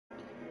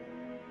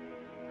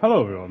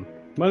Hello everyone,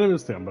 my name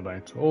is the Amber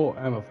Knight, or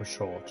Emma for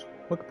short.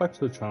 Welcome back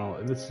to the channel,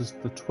 and this is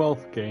the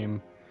 12th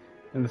game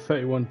in the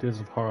 31 Days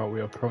of Horror we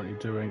are currently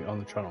doing on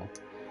the channel.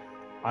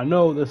 I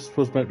know this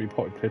was meant to be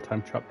Poppy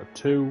Playtime Chapter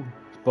 2,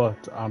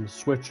 but I'm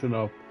switching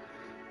up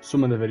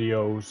some of the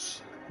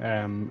videos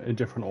in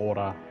different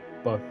order,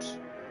 but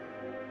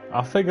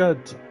I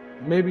figured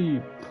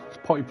maybe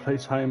Poppy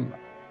Playtime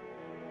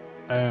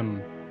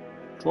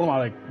it's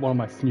one of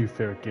my new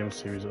favourite game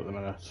series at the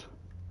minute.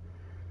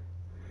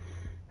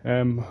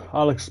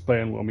 I'll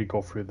explain when we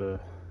go through the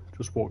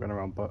just walking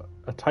around, but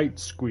a tight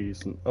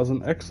squeeze. As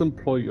an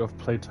ex-employee of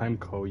Playtime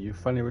Co., you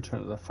finally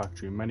return to the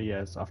factory many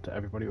years after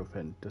everybody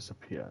within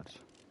disappeared.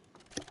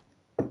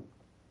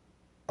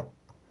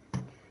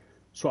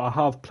 So I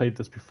have played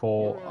this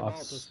before. You're about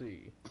to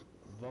see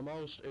the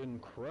most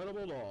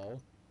incredible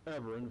doll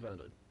ever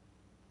invented.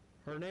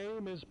 Her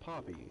name is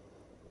Poppy,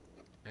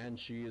 and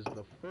she is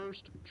the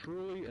first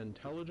truly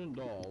intelligent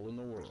doll in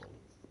the world.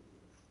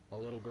 A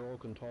little girl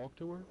can talk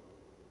to her.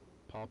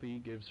 Poppy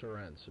gives her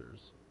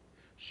answers.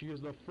 She is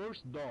the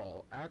first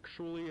doll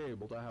actually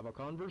able to have a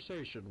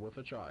conversation with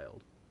a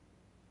child.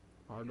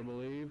 Hard to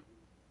believe?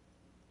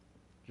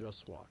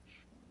 Just watch.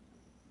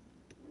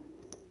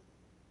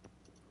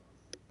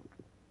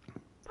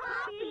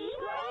 Poppy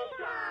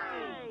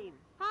Playtime!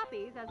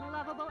 Poppy's as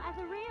lovable as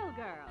a real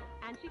girl,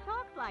 and she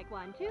talks like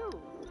one too.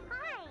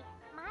 Hi,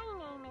 my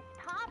name is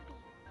Poppy.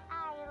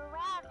 I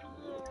love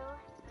you.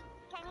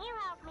 Can you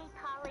help me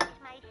polish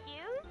my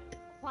shoes?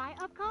 Why,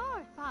 of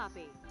course,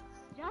 Poppy.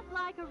 Just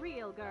like a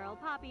real girl,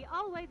 Poppy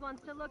always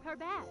wants to look her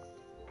best.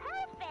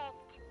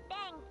 Perfect!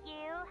 Thank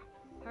you.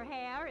 Her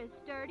hair is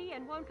sturdy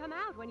and won't come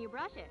out when you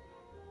brush it,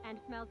 and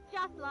smells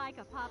just like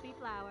a poppy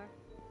flower.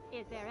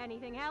 Is there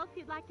anything else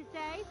you'd like to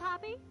say,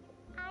 Poppy?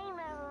 I'm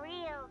a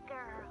real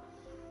girl.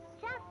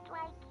 Just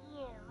like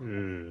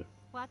you.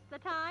 What's the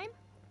time?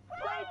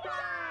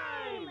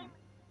 Playtime!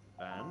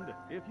 And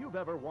if you've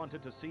ever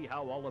wanted to see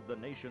how all of the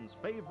nation's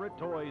favorite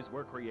toys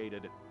were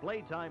created,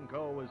 Playtime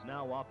Co. is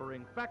now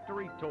offering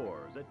factory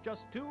tours at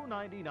just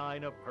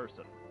 $2.99 a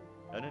person.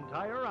 An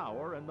entire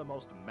hour in the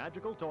most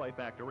magical toy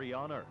factory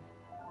on Earth.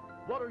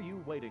 What are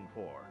you waiting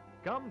for?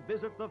 Come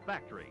visit the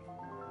factory.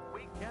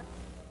 We can't...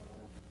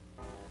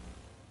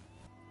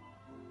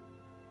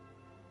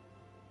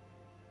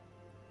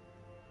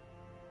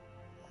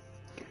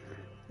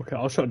 Okay,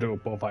 I'll try to do it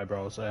with both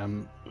eyebrows.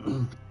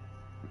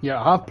 Yeah,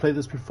 I have played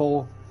this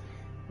before.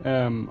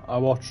 I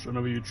watched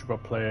another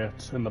YouTuber play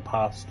it in the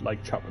past,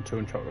 like Chapter 2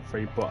 and Chapter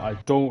 3, but I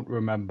don't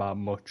remember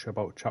much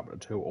about Chapter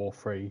 2 or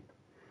 3.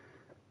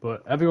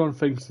 But everyone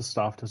thinks the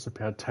staff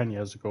disappeared 10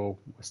 years ago.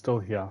 We're still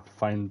here.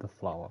 Find the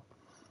flower.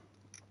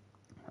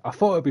 I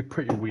thought it'd be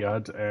pretty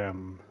weird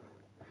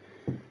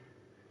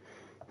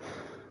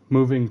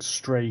moving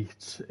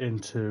straight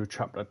into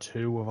Chapter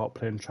 2 without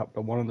playing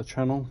Chapter 1 on the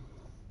channel.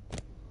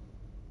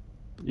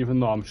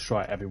 Even though I'm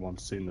sure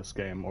everyone's seen this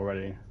game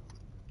already.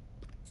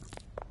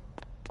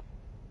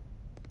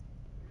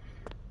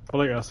 But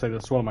like I said,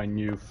 it's one of my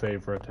new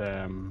favourite,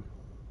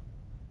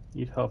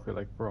 eat healthy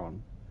like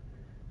Braun.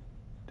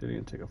 Did he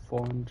take a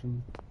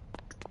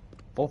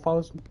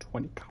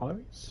 4,020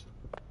 calories?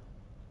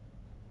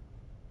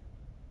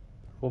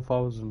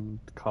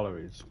 4,000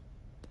 calories.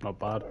 Not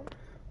bad.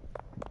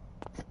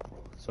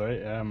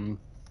 Sorry,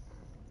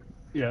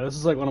 yeah, this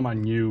is like one of my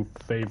new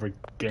favorite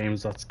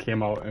games that's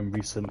came out in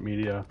recent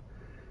media.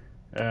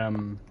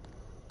 Don't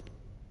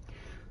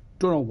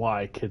know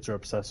why kids are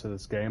obsessed with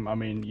this game. I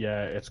mean,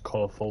 yeah, it's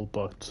colourful,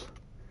 but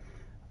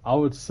I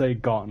would say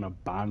Garten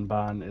of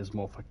Banban is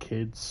more for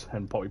kids,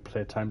 and Poppy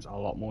Playtime's a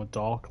lot more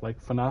dark, like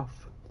FNAF.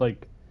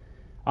 Like,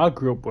 I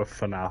grew up with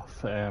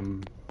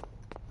FNAF.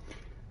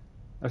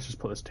 Let's just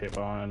put this tape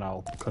on, and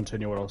I'll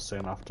continue what I was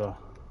saying after.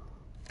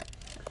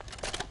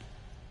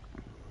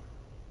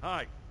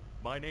 Hi.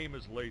 My name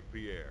is Leith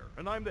Pierre,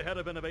 and I'm the head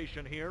of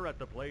innovation here at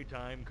the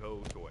Playtime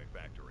Co. Toy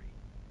Factory.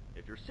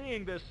 If you're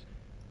seeing this,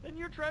 then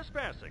you're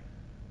trespassing.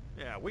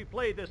 Yeah, we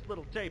play this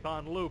little tape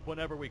on loop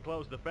whenever we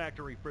close the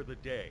factory for the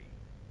day.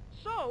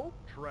 So,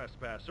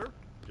 trespasser,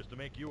 just to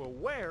make you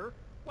aware,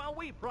 while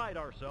we pride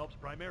ourselves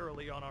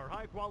primarily on our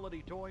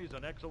high-quality toys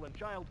and excellent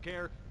child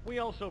care, we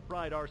also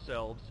pride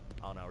ourselves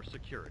on our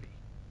security.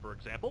 For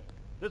example,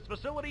 this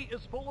facility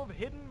is full of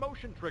hidden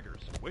motion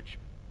triggers, which,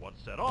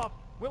 once set off,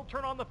 will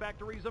turn on the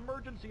factory's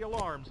emergency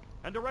alarms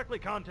and directly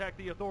contact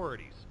the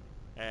authorities.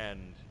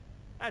 And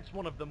that's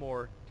one of the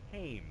more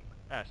tame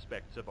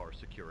aspects of our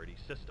security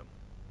system.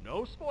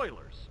 No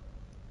spoilers.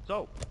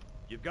 So,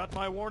 you've got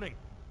my warning.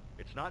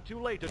 It's not too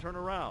late to turn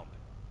around.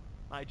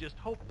 I just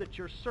hope that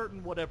you're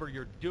certain whatever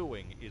you're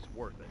doing is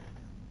worth it.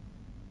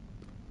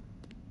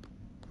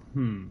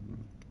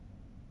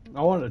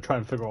 I wanted to try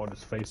and figure out what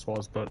his face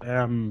was, but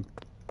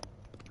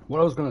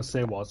what I was going to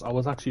say was, I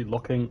was actually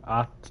looking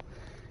at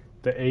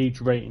the age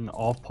rating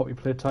of Poppy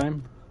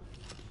Playtime.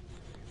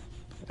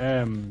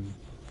 Pink,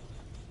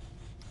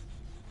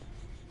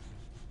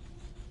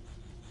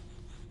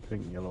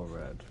 yellow,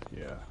 red,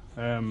 yeah.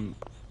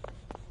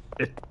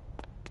 It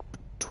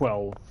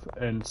 12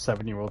 and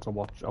 7-year-olds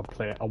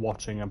are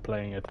watching and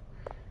playing it.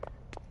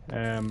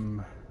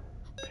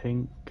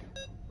 Pink,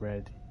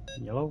 red,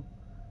 yellow,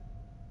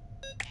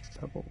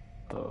 purple.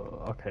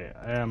 Okay.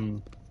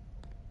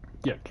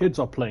 Yeah, kids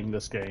are playing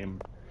this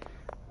game,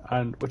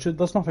 and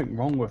there's nothing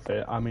wrong with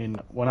it. I mean,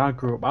 when I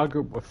grew up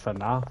with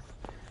FNAF.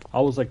 I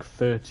was like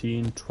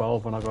 13,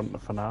 12 when I got into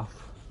FNAF.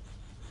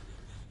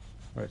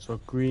 Right, so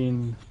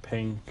green,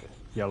 pink,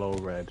 yellow,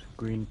 red.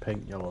 Green,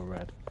 pink, yellow,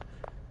 red.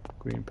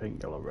 Green,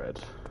 pink, yellow, red.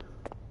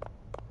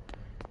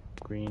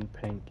 Green,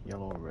 pink,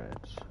 yellow, red.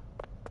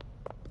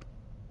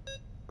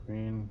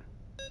 Green,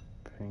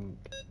 pink,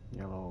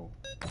 yellow.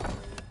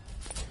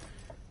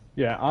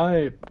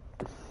 Yeah,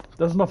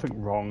 there's nothing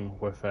wrong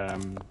with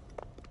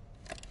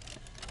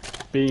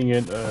being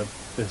into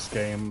this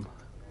game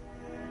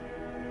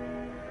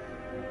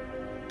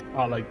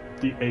at like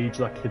the age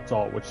that kids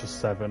are, which is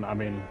 7. I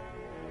mean,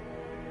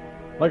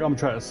 like I'm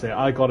trying to say,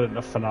 I got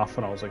into FNAF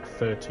when I was like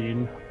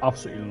 13.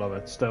 Absolutely love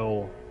it.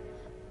 Still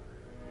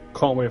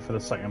can't wait for the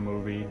second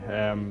movie.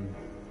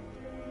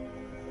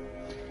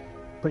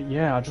 But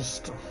yeah,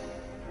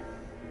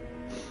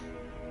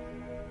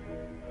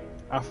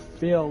 I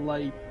feel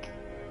like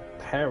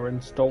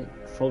parents don't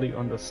fully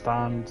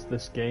understand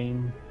this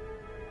game.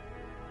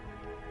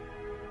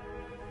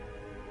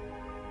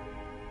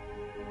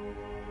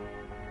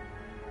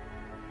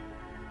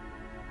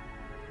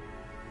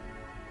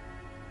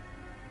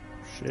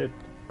 Shit.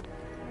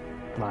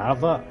 Can I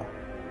have that?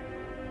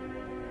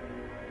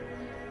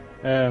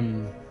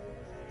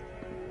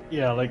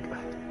 Yeah, like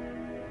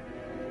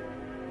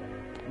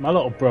my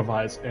little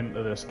brother is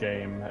into this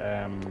game.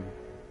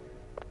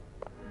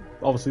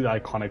 Obviously the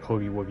iconic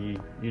Huggy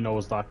Wuggy, he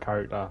knows that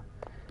character.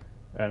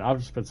 And I've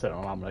just been sitting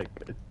on, I'm like,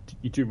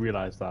 you do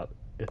realise that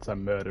it's a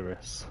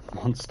murderous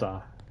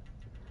monster.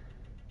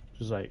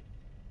 Just like,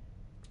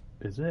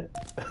 is it?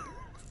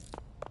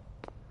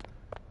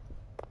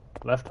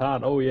 Left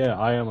hand? Oh yeah,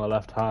 I am a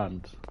left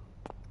hand.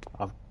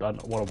 I've done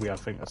what a weird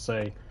thing to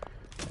say.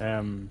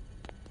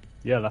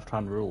 Yeah, left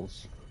hand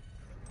rules.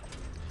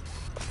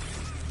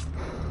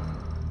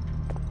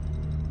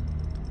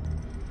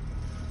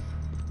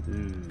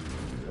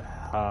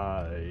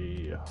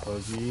 Hi,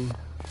 Huggy.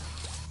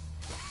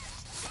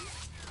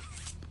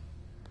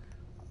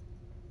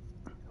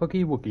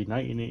 Huggy Wuggy,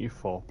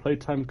 1984.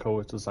 Playtime Co.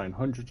 has designed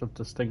hundreds of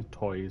distinct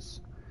toys,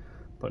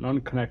 but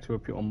none connected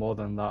with people more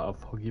than that of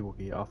Huggy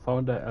Wuggy. Our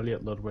founder,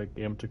 Elliot Ludwig,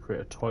 aimed to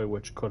create a toy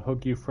which could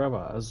hug you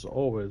forever, as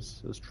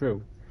always is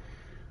true.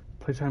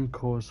 Playtime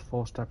Co.'s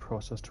 4-step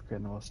process to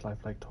create the most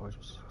lifelike toys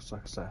was a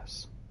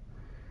success.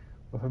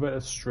 With a bit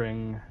of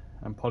string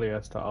and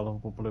polyester, our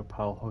lovable blue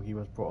pal Huggy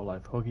was brought to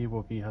life. Huggy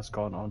Wuggy has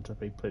gone on to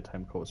be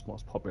Playtime Co.'s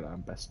most popular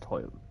and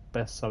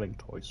best-selling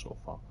toy so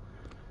far.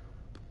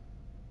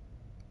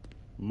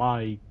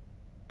 My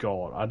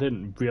God, I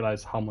didn't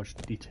realize how much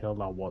detail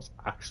that was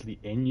actually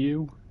in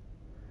you.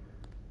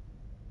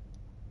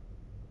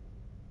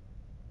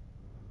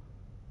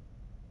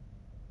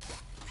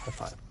 High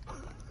five.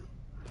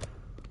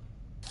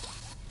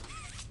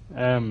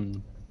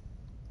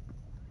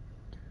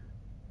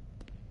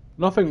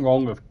 Nothing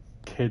wrong with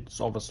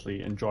kids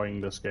obviously enjoying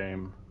this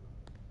game.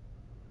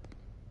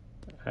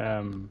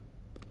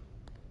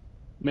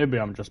 Maybe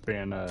I'm just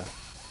being a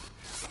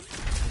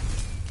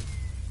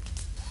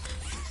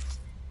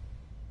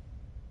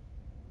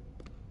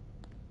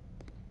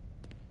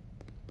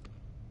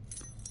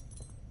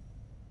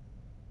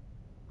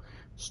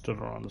still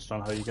don't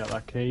understand how you get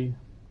that key.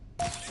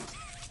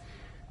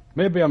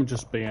 Maybe I'm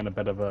just being a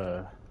bit of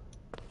a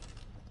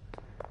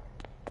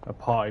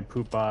party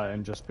pooper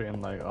and just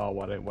being like, oh,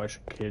 why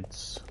should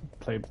kids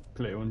play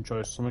to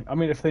enjoy something? I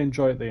mean, if they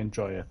enjoy it, they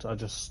enjoy it. I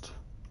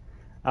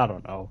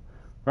don't know.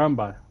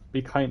 Remember,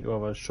 be kind to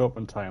others, show up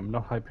on time,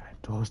 not hide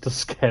behind doors to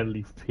scare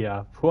Leaf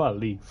PR. Poor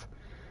Leaf.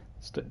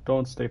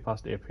 Don't stay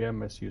past 8 PM,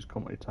 misuse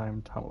company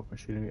time, time of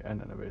machinery,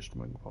 and innovation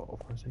without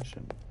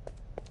authorization.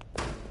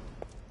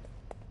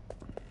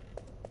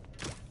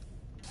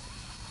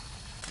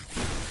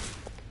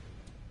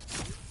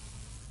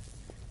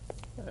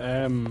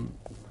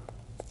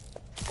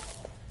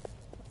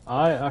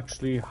 I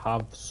actually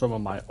have some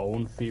of my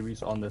own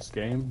theories on this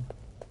game.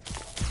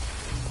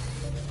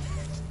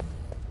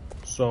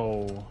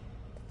 So,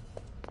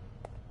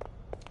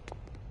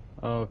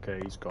 okay,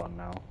 he's gone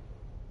now.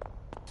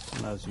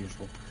 As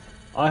usual.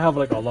 I have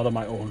like a lot of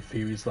my own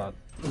theories that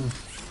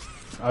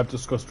I've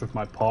discussed with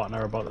my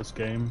partner about this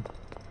game.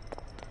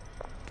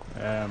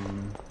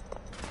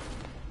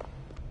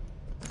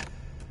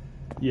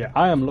 Yeah,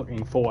 I am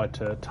looking forward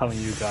to telling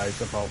you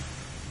guys about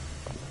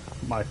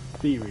my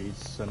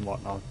theories and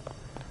whatnot.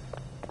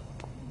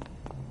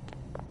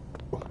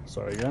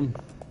 Sorry again.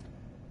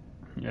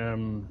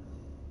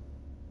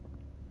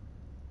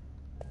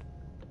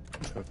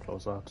 Should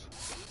close that.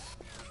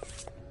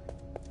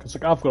 Because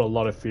like I've got a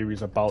lot of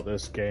theories about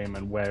this game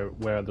and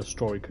where the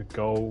story could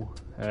go.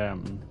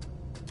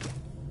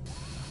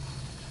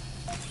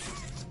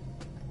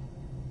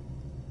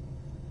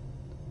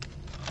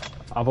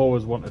 I've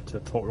always wanted to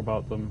talk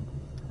about them.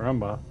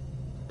 Remember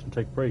to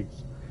take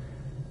breaks.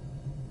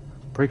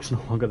 Breaks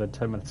no longer than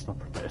 10 minutes not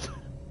permitted.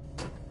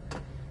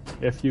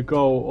 If you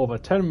go over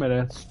 10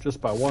 minutes,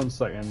 just by 1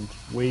 second,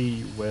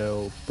 we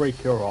will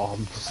break your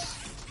arms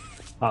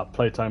at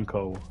Playtime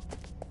Co.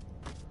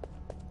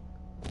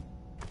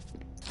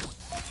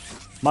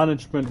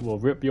 Management will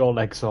rip your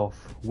legs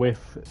off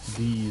with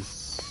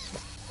these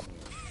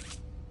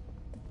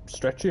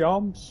stretchy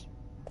arms.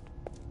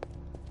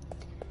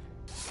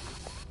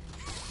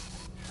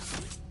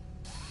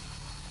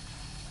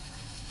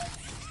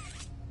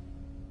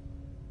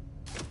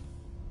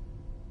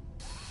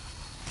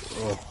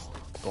 Ugh,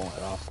 don't like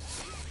that.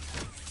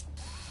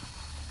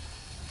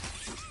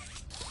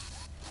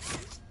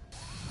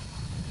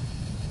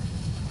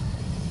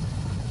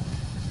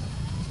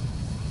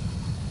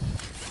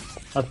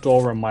 That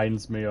door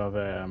reminds me of,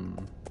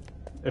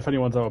 if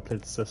anyone's ever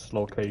played this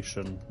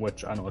location,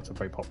 which I know it's a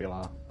very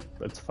popular,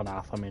 it's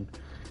FNAF, I mean,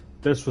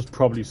 this was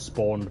probably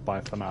spawned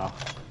by FNAF.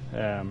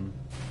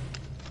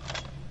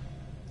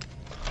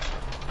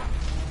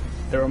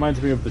 It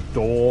reminds me of the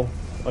door,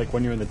 like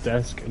when you're in the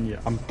desk, and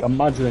I'm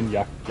imagining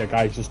your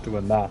guy's just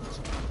doing that,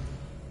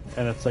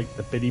 and it's like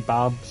the biddy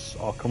babs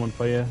are coming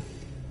for you.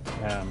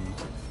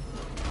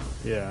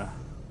 Yeah.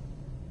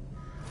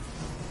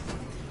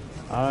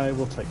 I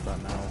will take that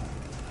now.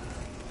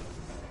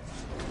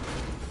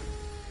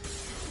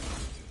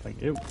 Thank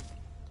you.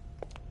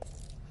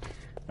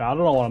 Now, I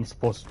don't know what I'm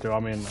supposed to do. I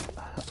mean,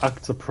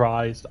 act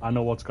surprised. I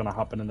know what's going to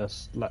happen in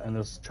this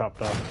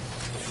chapter.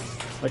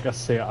 Like I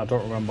say, I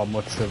don't remember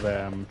much of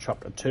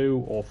chapter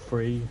 2 or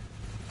 3.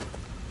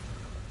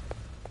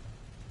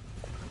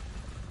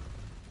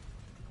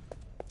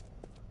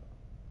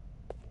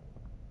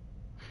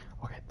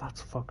 Okay,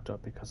 that's fucked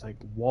up because like,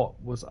 what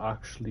was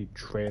actually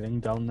trailing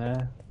down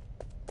there?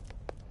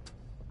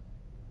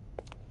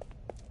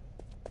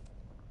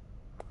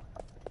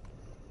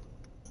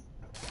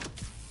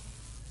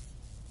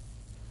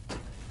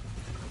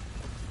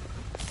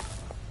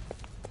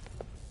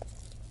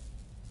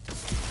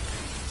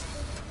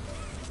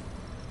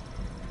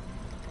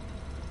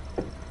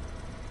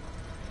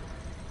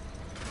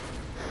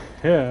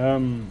 Yeah,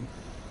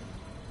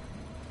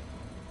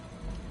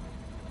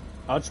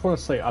 I just want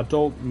to say I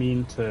don't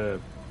mean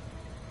to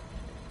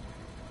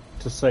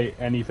say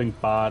anything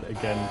bad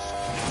against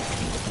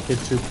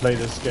kids who play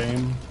this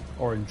game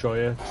or enjoy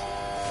it.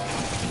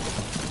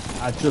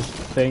 I just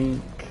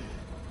think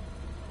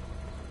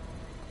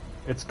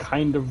it's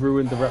kind of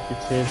ruined the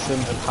reputation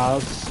it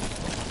has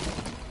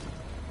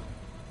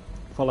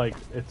for like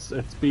it's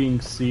being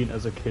seen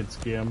as a kids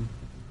game.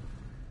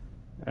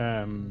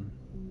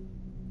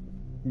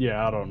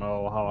 Yeah, I don't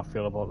know how I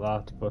feel about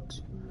that, but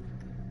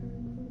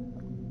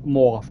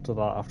more after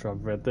that, after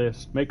I've read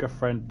this. Make a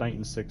Friend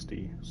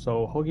 1960.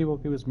 So Huggy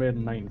Wuggy was made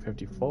in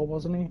 1954,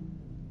 wasn't he?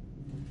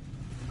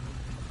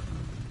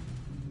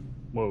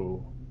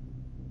 Whoa.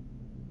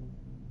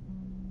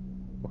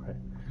 Okay.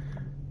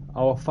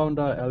 Our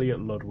founder, Elliot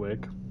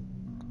Ludwig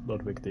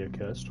the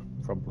Accursed,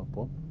 from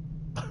Bloodborne,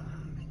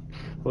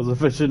 was a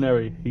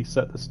visionary. He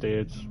set the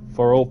stage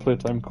for all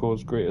Playtime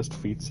Co.'s greatest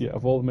feats, yet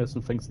of all the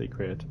amazing things they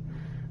create,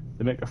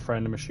 they Make a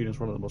Friend machine is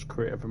one of the most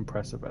creative,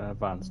 impressive, and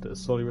advanced. It is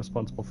solely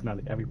responsible for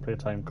nearly every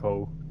Playtime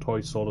Co.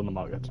 toy sold on the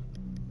market.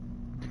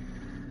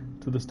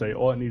 To this day,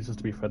 all it needs is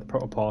to be fed the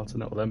proper parts,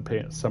 and it will then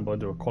paint, assemble, and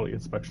do a quality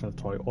inspection of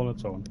the toy on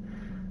its own.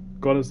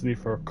 Gone is the need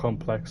for a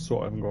complex,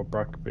 sort of, and go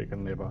back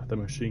and labour. The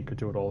machine could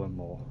do it all and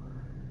more.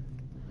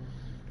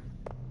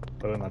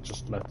 But then that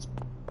just lets...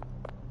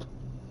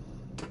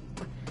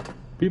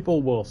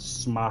 people will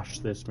smash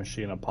this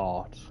machine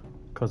apart,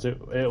 because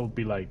it'll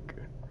be like...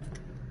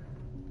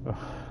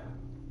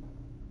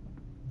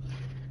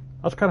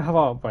 That's kind of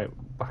how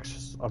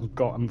I'm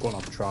going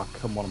off track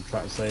on what I'm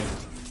trying to say.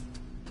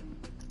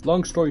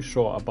 Long story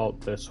short about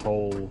this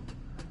whole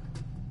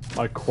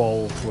my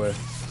quarrels with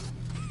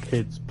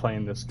kids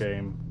playing this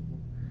game.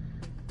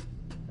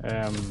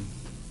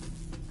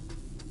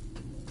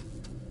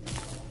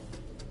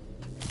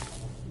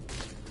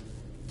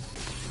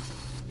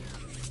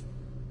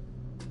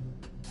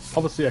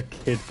 Obviously a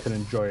kid can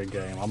enjoy a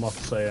game. I'm not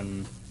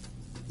saying,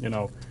 you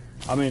know,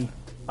 I mean,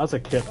 as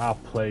a kid I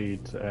played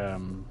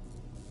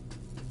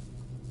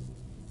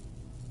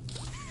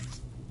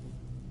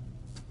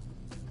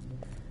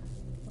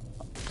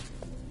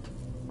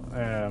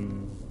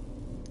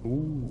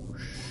ooh,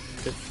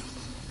 shit.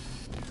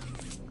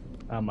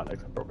 My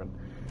legs are broken.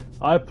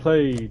 I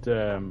played,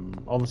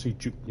 obviously,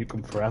 Duke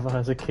Nukem Forever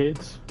as a kid.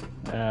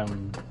 I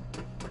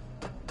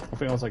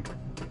think I was like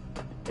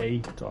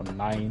 8 or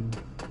 9.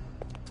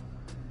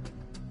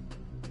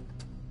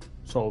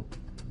 So,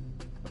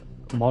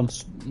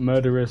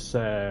 murderous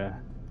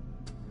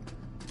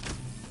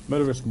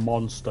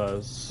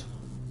monsters.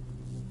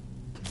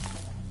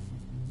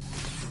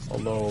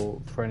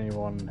 Although, for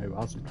anyone who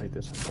hasn't played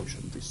this, I probably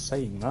shouldn't be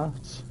saying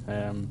that.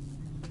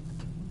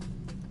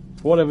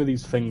 Whatever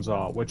these things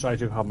are, which I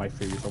do have my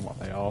theories on what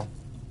they are.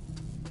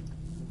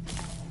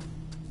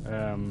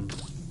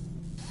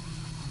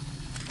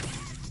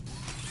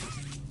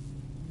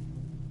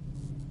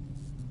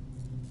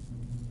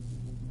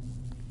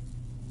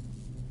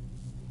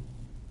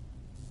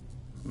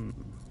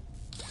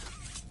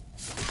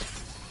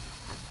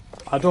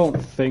 I don't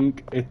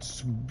think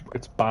it's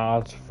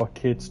bad for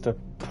kids to.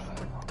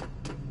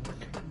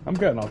 I'm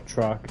getting off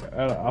track.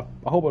 I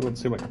hope I don't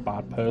seem like a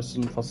bad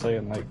person for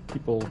saying like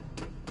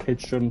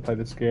kids shouldn't play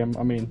this game.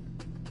 I mean,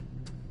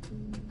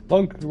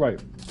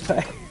 right.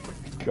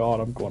 God,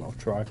 I'm going off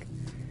track.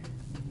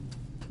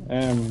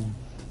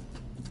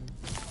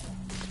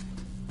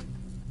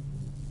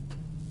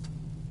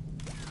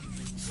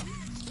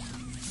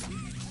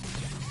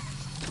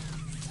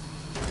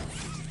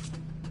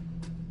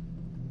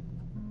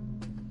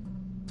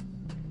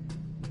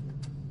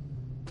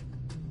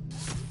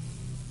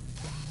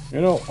 You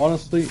know,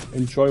 honestly,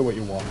 enjoy what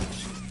you want.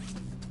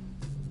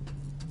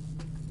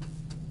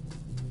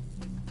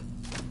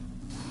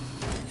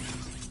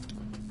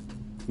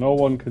 No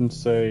one can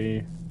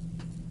say,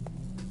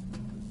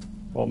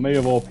 well, me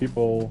of all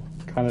people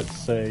cannot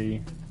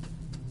say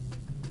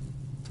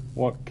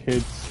what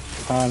kids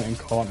can and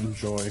can't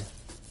enjoy.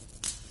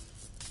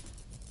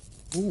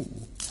 Ooh,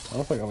 I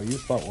don't think I'll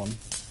use that one.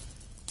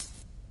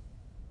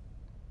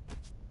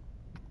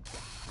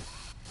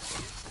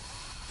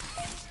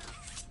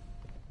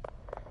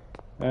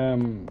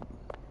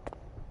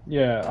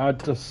 Yeah,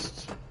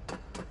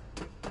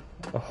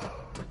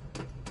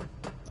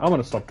 I'm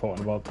gonna stop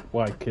talking about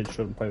why kids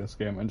shouldn't play this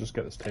game and just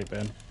get this tape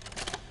in.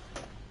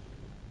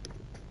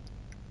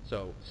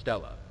 So,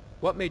 Stella,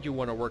 what made you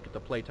want to work at the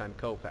Playtime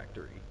Co.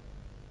 factory?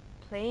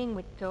 Playing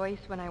with toys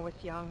when I was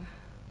young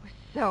was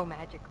so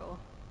magical.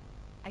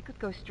 I could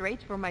go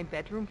straight from my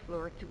bedroom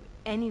floor to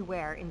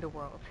anywhere in the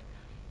world.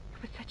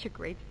 It was such a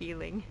great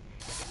feeling.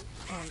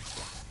 And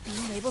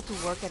being able to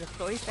work at a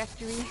toy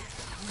factory,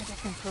 somewhere that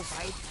can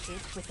provide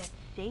kids with that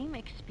same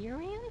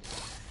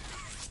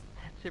experience,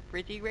 that's a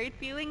pretty great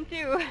feeling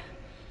too.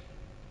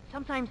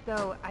 Sometimes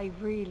though, I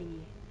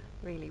really,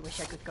 really wish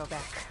I could go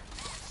back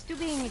to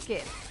being a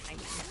kid, I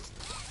mean.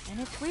 And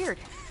it's weird,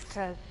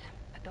 because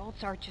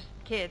adults are just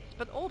kids,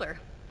 but older.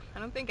 I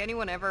don't think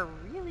anyone ever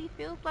really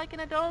feels like an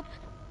adult,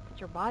 but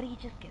your body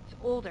just gets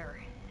older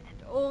and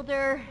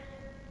older,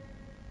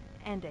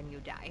 and then you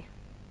die.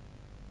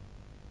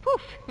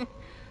 Poof!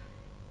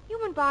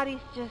 Human bodies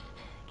just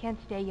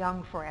can't stay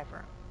young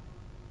forever.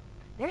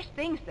 There's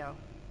things though,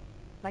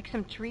 like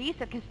some trees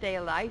that can stay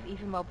alive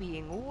even while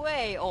being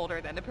way older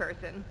than a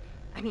person.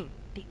 I mean,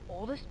 the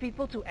oldest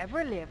people to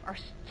ever live are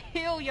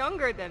still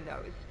younger than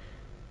those.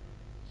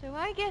 So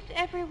I guess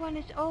everyone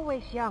is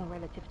always young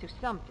relative to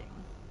something.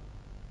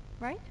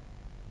 Right?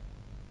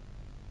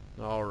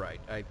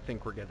 Alright, I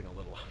think we're getting a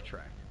little off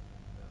track.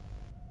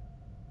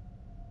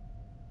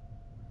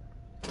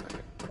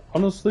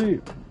 Honestly,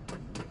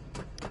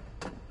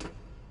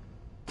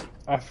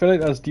 I feel like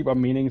there's deeper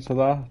meaning to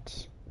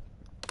that.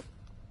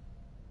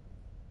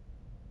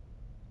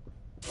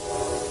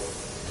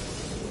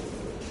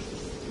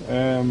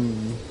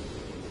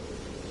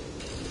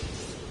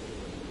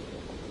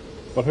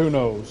 But who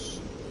knows?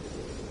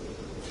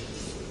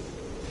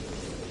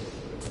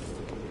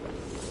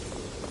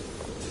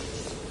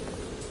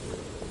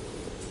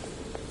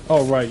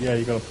 Oh right, yeah,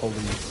 you gotta pull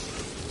these.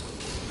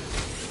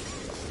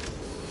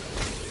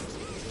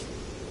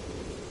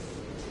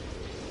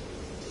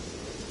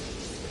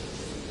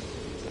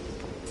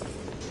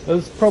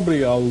 There's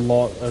probably a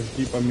lot of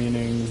deeper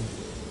meaning.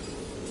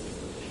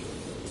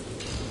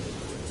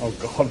 Oh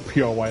god,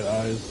 pure white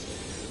eyes.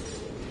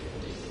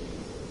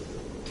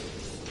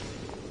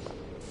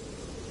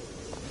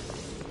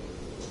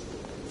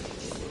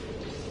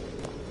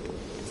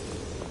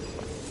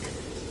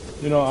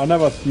 You know, I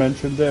never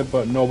mentioned it,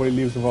 but nobody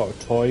leaves without a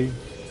toy.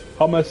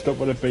 How messed up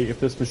would it be if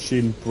this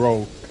machine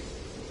broke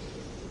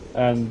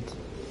and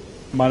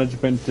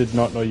management did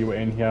not know you were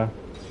in here?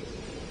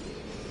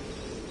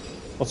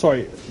 Oh,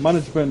 sorry,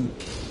 management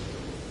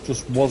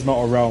just was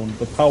not around,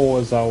 the power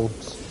was out,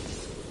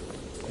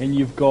 and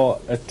you've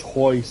got a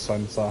toy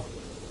sensor.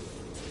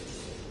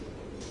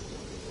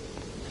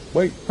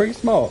 Wait, pretty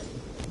smart,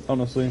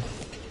 honestly.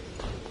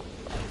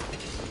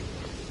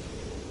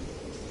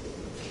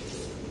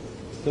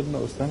 Didn't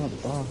notice them at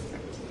the back.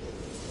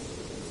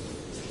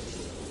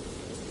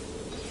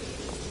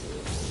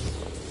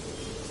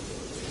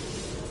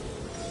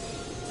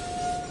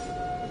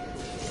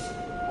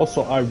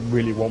 Also, I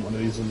really want one of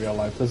these in real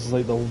life. This is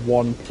like the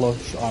one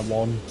plush I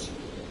want.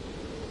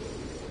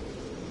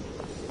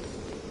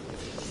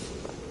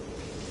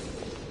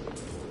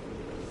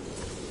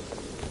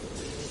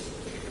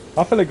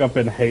 I feel like I've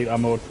been hater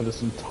mode for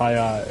this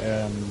entire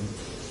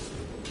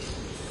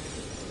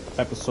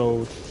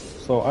episode,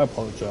 so I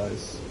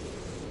apologize.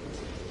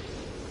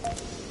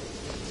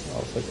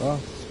 I'll take that.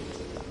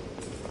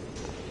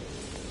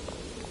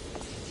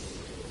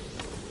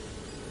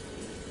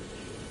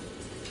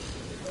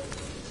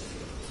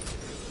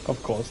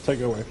 Of course, take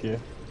it with you.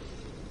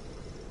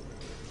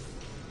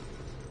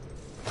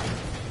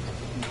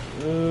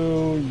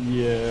 Oh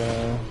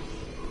yeah.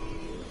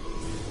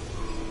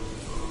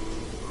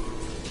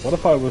 What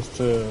if I was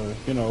to,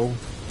 you know...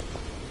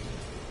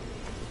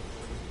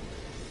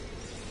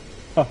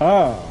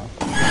 Haha!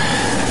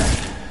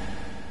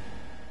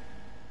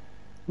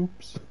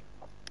 Oops.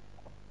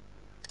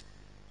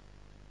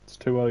 It's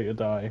too early to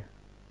die.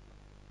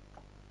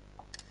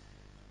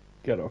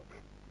 Get up.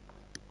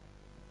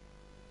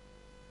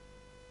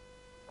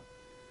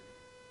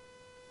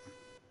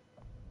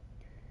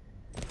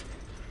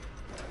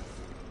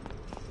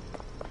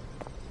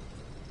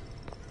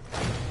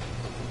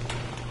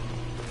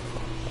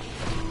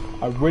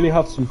 I really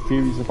have some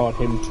theories about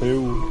him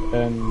too,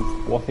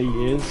 and what he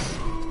is.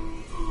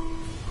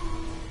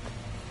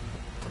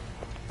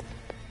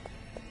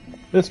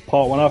 This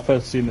part, when I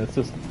first seen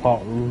this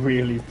part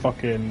really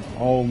fucking,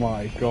 oh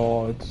my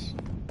god.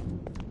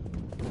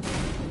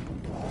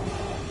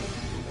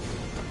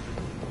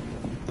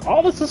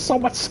 Oh, this is so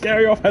much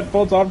scarier off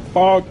headphones on,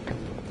 fuck!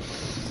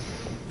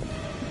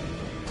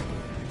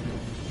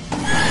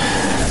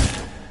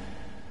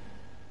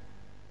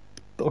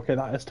 Okay,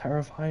 that is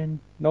terrifying.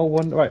 No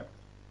wonder, right.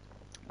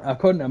 I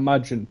couldn't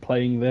imagine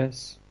playing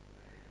this,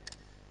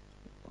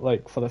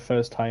 like, for the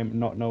first time,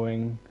 not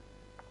knowing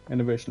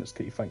innovation is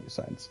key, thank you,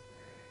 science.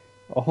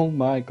 Oh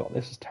my god,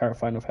 this is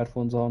terrifying with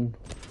headphones on.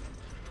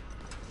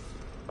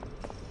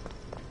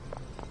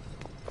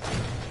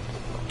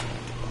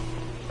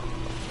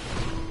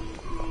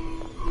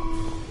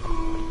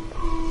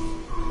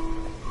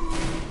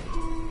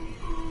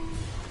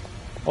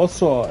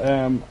 Also,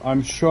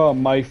 I'm sure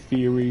my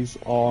theories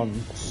aren't,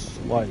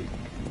 like,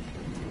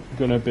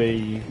 gonna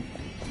be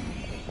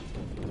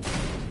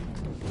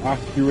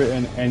accurate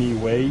in any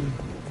way.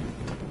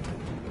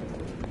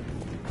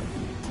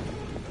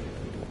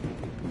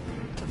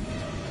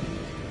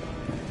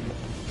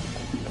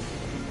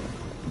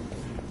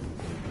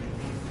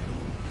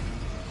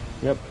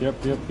 Yep.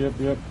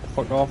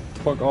 Fuck off.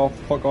 Fuck.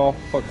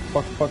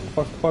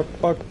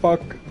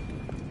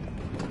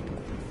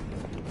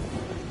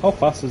 How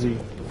fast is he?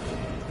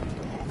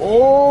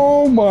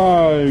 Oh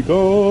my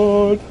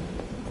god!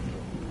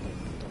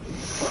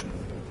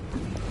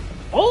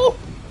 Oh!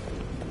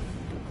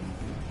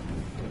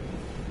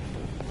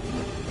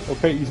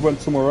 Okay, he's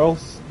went somewhere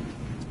else.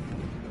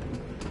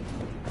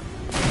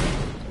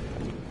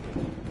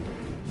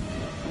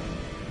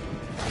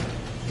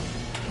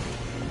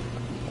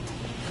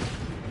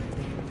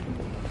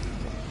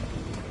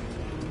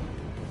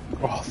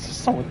 Oh, this is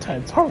so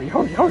intense. Hurry!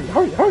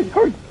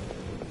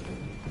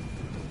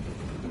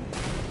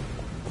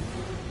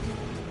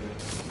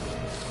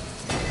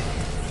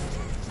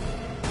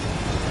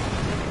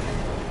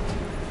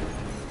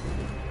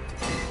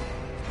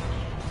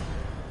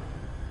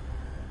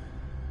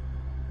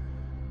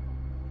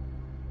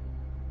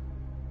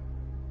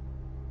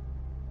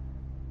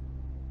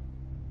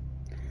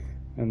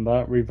 And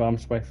that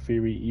revamps my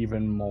theory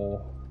even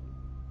more.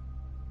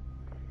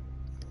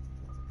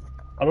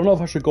 I don't know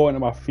if I should go into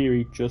my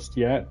theory just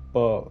yet,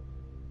 but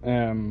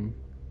and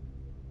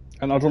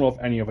I don't know if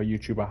any other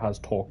YouTuber has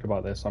talked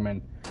about this. I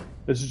mean,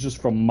 this is just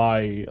from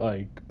my,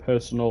 like,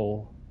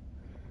 personal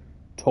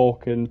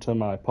talking to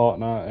my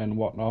partner and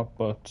whatnot,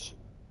 but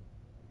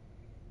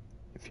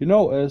if you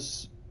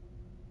notice,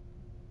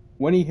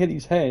 when he hit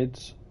his head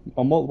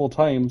on multiple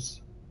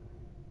times,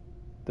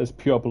 there's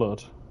pure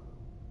blood.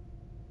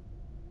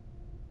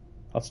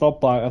 That's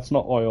not black, that's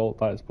not oil,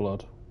 that is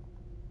blood.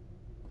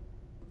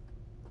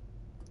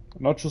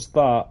 Not just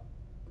that,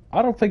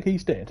 I don't think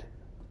he's dead.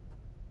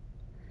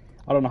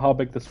 I don't know how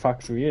big this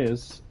factory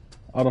is.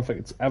 I don't think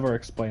it's ever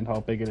explained how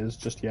big it is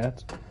just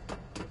yet.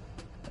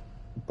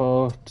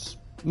 But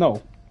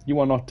no, you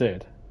are not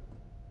dead.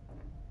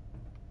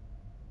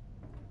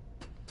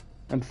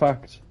 In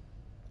fact,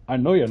 I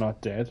know you're not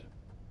dead.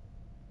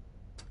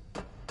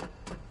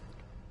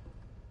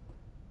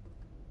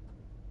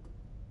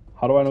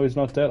 How do I know he's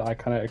not dead? I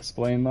can't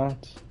explain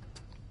that.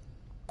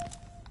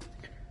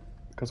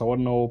 Because I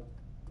wouldn't know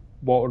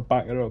what would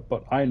back it up,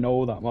 but I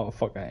know that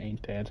motherfucker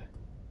ain't dead.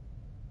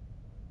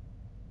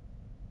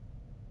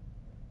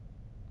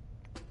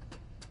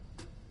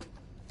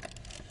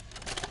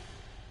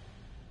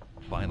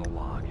 Final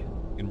log.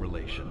 In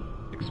relation.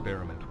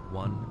 Experiment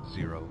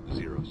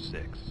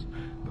 1006.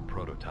 The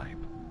prototype.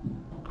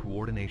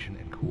 Coordination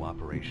and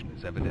cooperation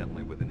is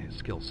evidently within his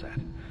skill set,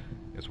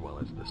 as well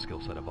as the skill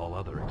set of all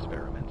other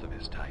experiments of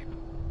his type.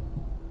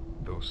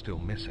 Though still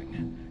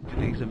missing,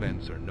 today's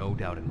events are no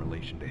doubt in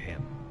relation to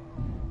him.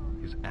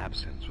 His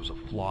absence was a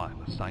flaw in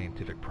the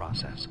scientific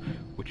process,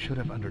 which should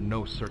have under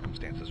no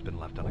circumstances been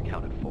left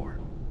unaccounted for.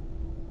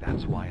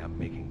 That's why I'm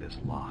making this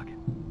log,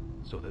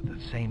 so that the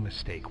same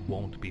mistake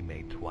won't be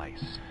made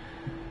twice.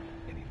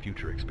 Any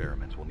future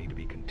experiments will need to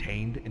be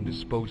contained and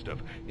disposed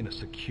of in a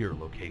secure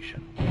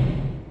location.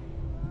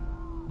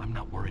 I'm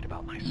not worried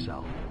about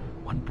myself.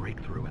 One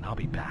breakthrough and I'll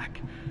be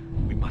back.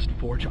 We must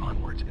forge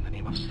onwards in the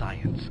name of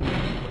science,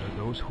 whether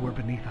those who are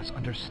beneath us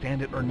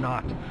understand it or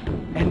not.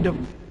 End of...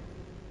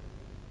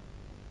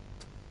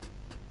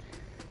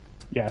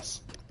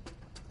 Yes.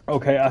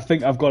 Okay, I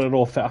think I've got it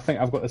all I think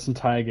I've got this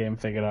entire game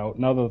figured out.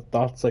 Now that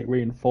that's, like,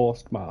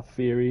 reinforced my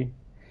theory.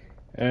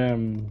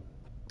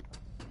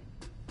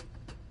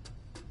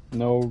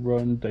 No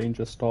run,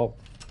 danger, stop.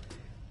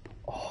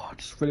 Oh, I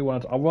just really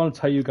I want to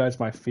tell you guys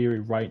my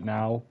theory right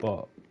now,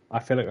 but I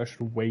feel like I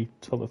should wait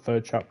till the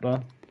third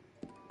chapter.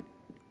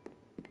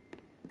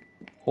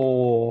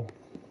 Or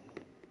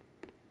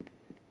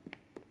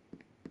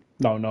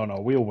No,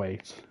 we'll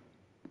wait.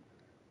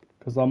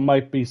 Because there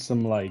might be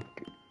some,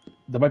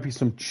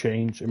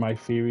 change in my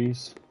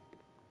theories.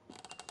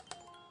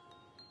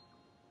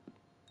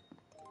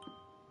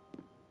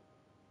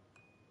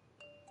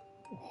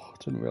 Oh, I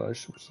didn't realize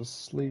she was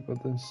asleep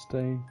at this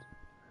stage.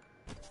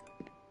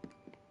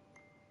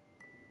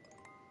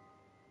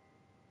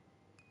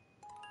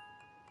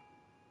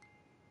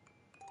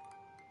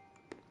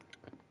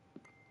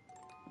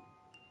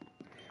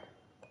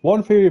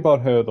 One theory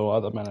about her, though,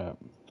 at the minute,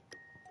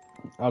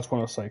 I just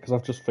want to say, because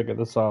I've just figured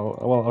this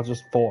out, well, I've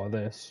just thought of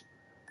this.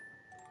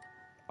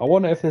 I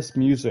wonder if this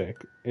music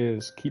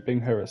is keeping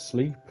her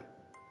asleep.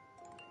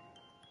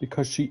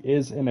 Because she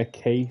is in a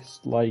case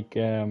like,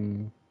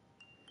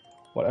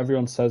 what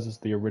everyone says is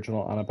the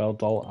original Annabelle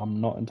doll. I'm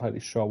not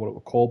entirely sure what it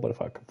would call, but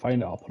if I can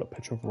find it, I'll put a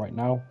picture of it right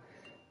now.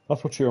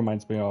 That's what she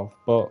reminds me of,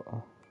 but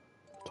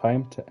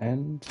time to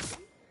end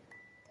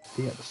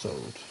the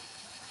episode.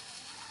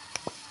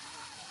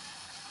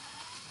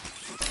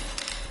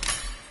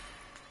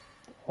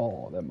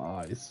 Oh, them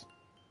eyes.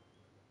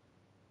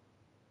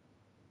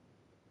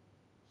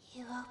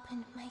 You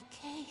opened my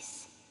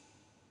case.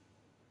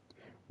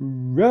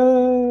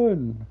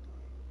 Run!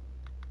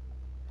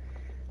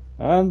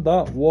 And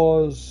that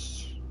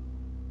was...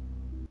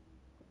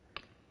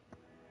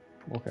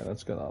 Okay,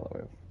 let's get that out of the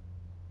way.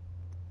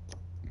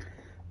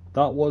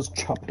 That was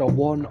chapter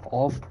 1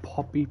 of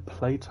Poppy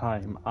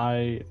Playtime.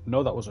 I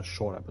know that was a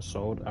short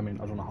episode. I mean,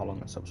 I don't know how long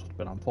this episode's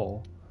been on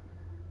for.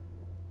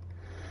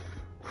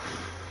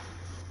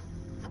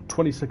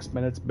 26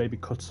 minutes, maybe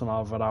cut some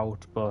of it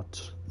out,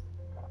 but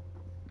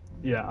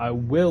yeah, I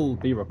will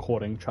be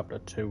recording chapter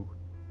 2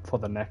 for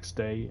the next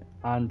day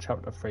and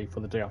chapter 3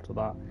 for the day after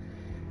that.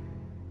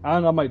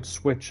 And I might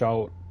switch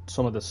out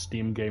some of the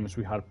Steam games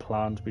we had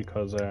planned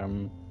because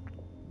I'm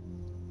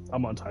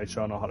not entirely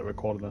sure I know how to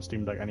record on the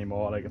Steam Deck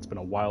anymore. Like, it's been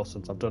a while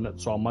since I've done it,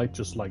 so I might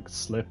just like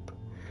slip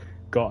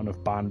Garden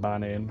of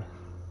Banban in.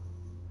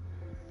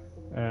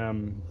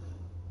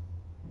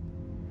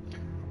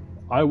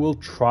 I will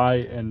try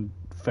and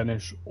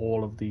finish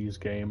all of these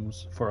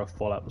games for a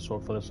full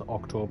episode for this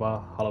October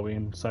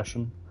Halloween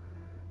session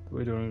that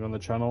we're doing on the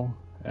channel.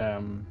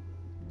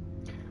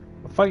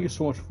 Thank you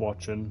so much for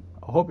watching.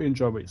 I hope you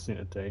enjoyed what you've seen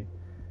today.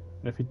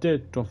 And if you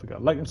did, don't forget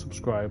to like and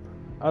subscribe,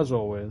 as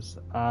always,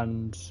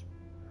 and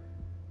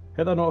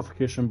hit that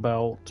notification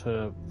bell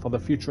for the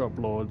future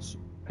uploads,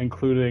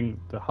 including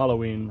the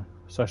Halloween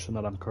session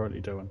that I'm currently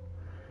doing.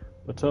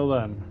 But till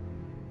then,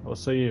 I will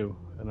see you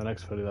in the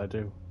next video that I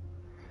do.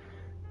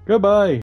 Goodbye!